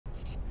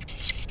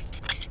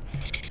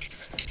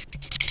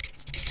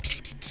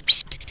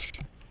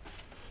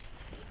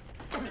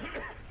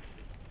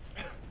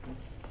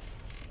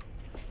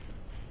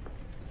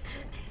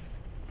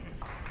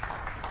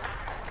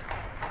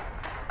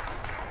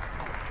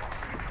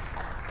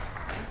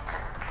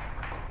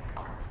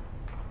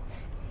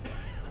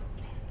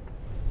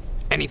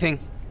Anything?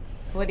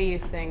 What do you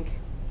think?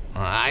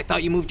 I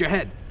thought you moved your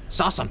head.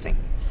 Saw something.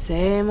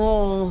 Same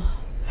old.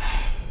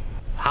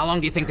 How long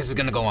do you think this is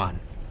gonna go on?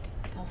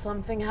 Till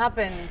something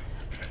happens.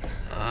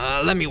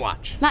 Let me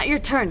watch. Not your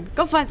turn.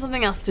 Go find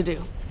something else to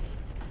do.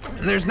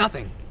 There's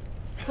nothing.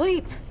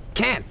 Sleep.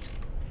 Can't.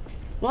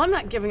 Well, I'm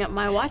not giving up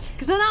my watch,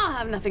 because then I'll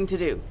have nothing to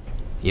do.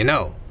 You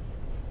know,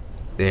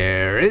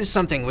 there is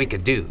something we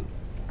could do.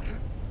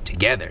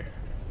 Together.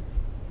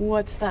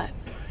 What's that?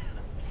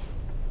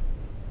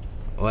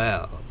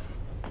 Well,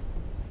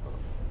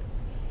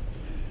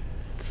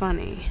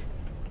 Funny.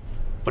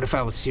 what if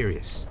I was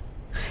serious?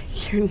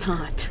 You're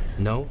not.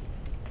 No?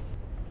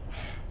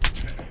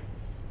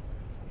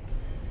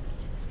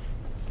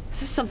 Is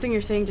this something you're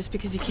saying just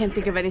because you can't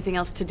think of anything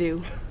else to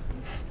do?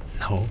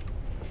 No.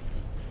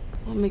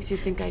 What makes you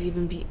think I'd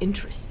even be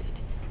interested?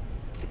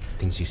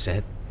 Things you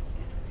said.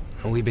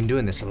 We've been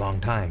doing this a long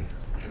time.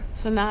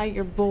 So now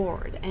you're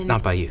bored and...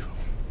 Not by you.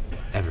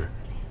 Ever.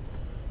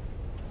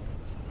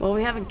 Well,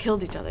 we haven't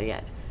killed each other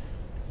yet.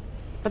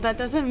 But that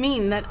doesn't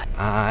mean that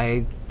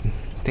I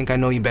think I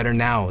know you better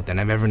now than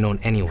I've ever known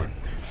anyone.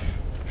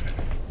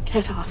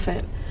 Get off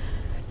it.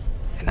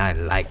 And I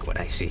like what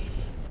I see.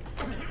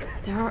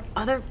 There are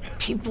other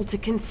people to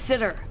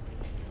consider.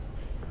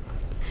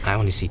 I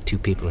only see two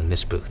people in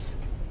this booth.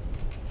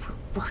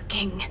 We're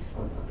working.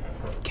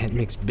 Can't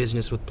mix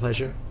business with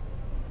pleasure.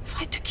 If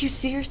I took you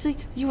seriously,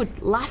 you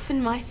would laugh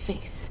in my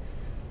face.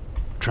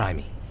 Try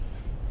me.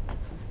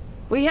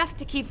 We have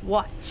to keep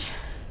watch.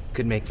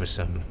 Could make for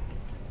some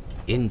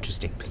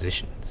interesting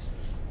positions.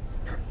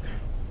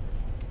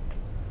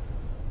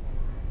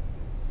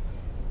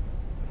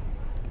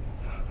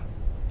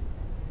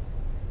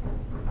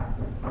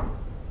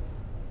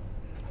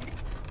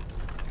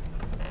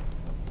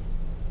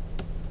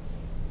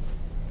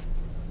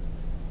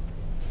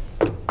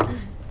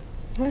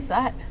 Who's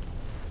that?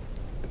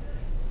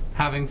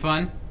 Having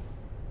fun?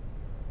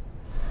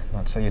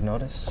 Not so you'd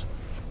notice.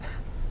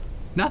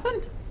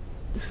 Nothing?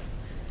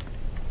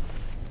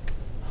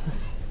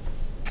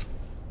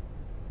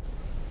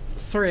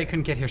 Sorry I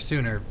couldn't get here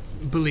sooner.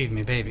 Believe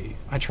me, baby,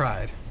 I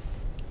tried.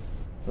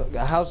 Look,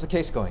 how's the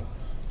case going?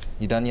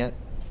 You done yet?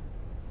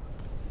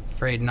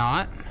 Afraid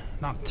not.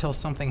 Not until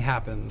something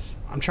happens.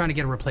 I'm trying to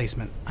get a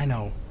replacement. I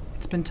know.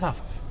 It's been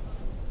tough.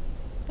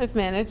 I've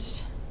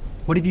managed.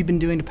 What have you been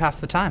doing to pass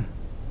the time?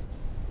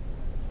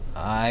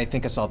 I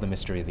think I solved the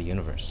mystery of the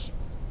universe.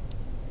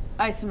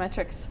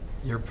 Isometrics.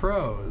 You're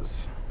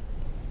pros.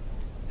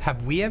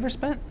 Have we ever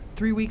spent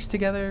 3 weeks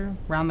together,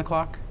 round the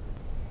clock?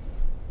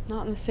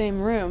 Not in the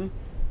same room.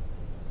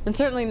 And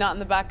certainly not in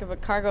the back of a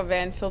cargo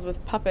van filled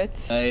with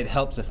puppets. It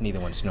helps if neither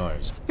one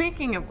snores.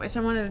 Speaking of which, I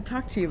wanted to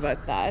talk to you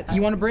about that.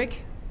 You want a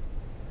break?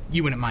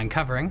 You wouldn't mind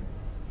covering.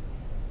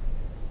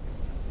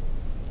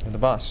 You're the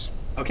boss.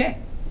 Okay.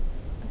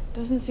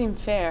 Doesn't seem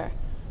fair.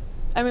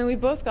 I mean, we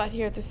both got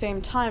here at the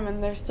same time,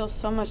 and there's still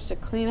so much to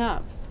clean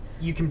up.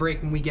 You can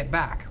break when we get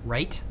back,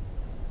 right?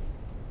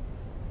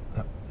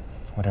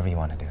 Whatever you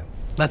want to do.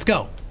 Let's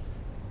go.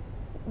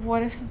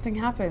 What if something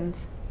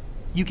happens?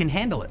 You can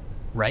handle it,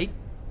 right?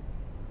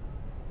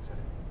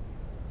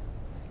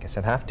 I guess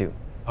I'd have to.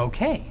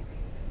 Okay.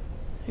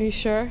 Are you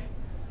sure?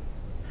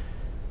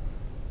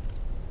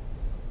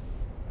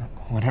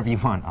 Whatever you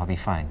want, I'll be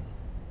fine.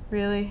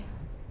 Really?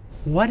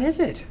 What is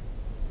it?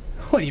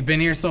 What, you've been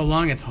here so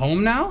long it's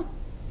home now?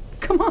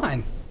 Come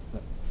on.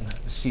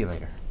 See you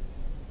later.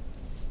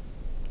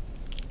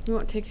 It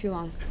won't take too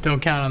long.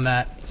 Don't count on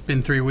that. It's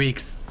been 3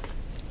 weeks.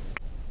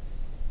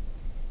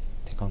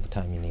 Take all the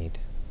time you need.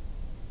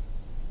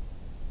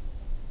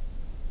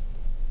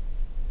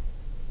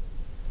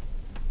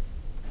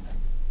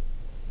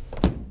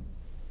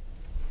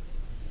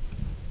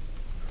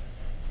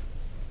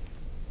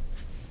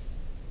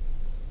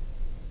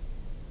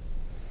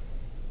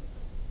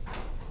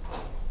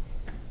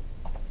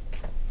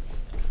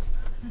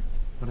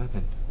 What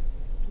happened?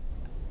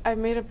 I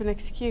made up an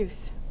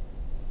excuse.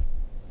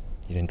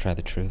 You didn't try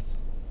the truth?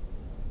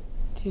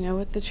 Do you know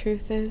what the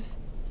truth is?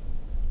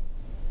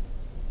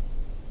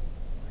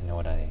 I know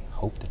what I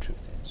hope the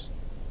truth is.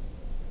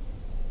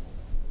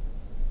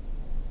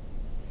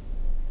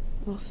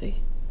 We'll see.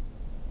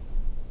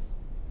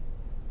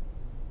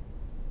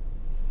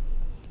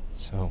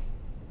 So,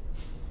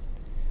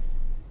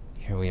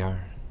 here we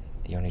are,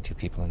 the only two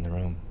people in the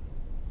room.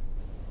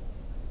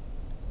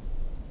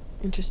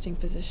 Interesting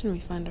position we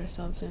find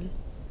ourselves in.